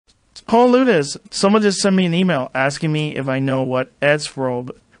Oh, Ludus, someone just sent me an email asking me if I know what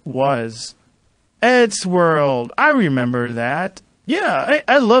Eddsworld was. Eddsworld, I remember that. Yeah,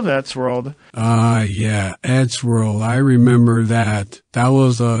 I love Eddsworld. Yeah, Eddsworld. I remember that. That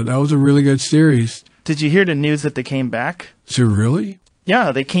was a really good series. Did you hear the news that they came back? So really?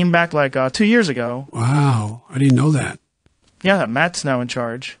 Yeah, they came back like 2 years ago. Wow, I didn't know that. Yeah, Matt's now in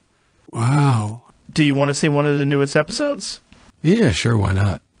charge. Wow. Do you want to see one of the newest episodes? Yeah, sure, why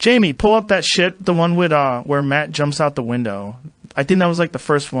not? Jamie, pull up that shit, the one with where Matt jumps out the window. I think that was like the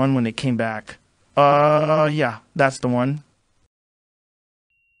first one when they came back. Yeah, that's the one.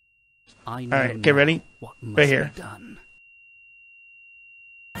 I know. All right, get ready. What must right here. Be done.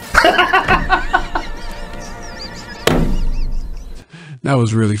 That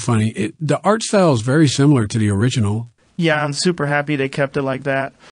was really funny. The art style is very similar to the original. Yeah, I'm super happy they kept it like that.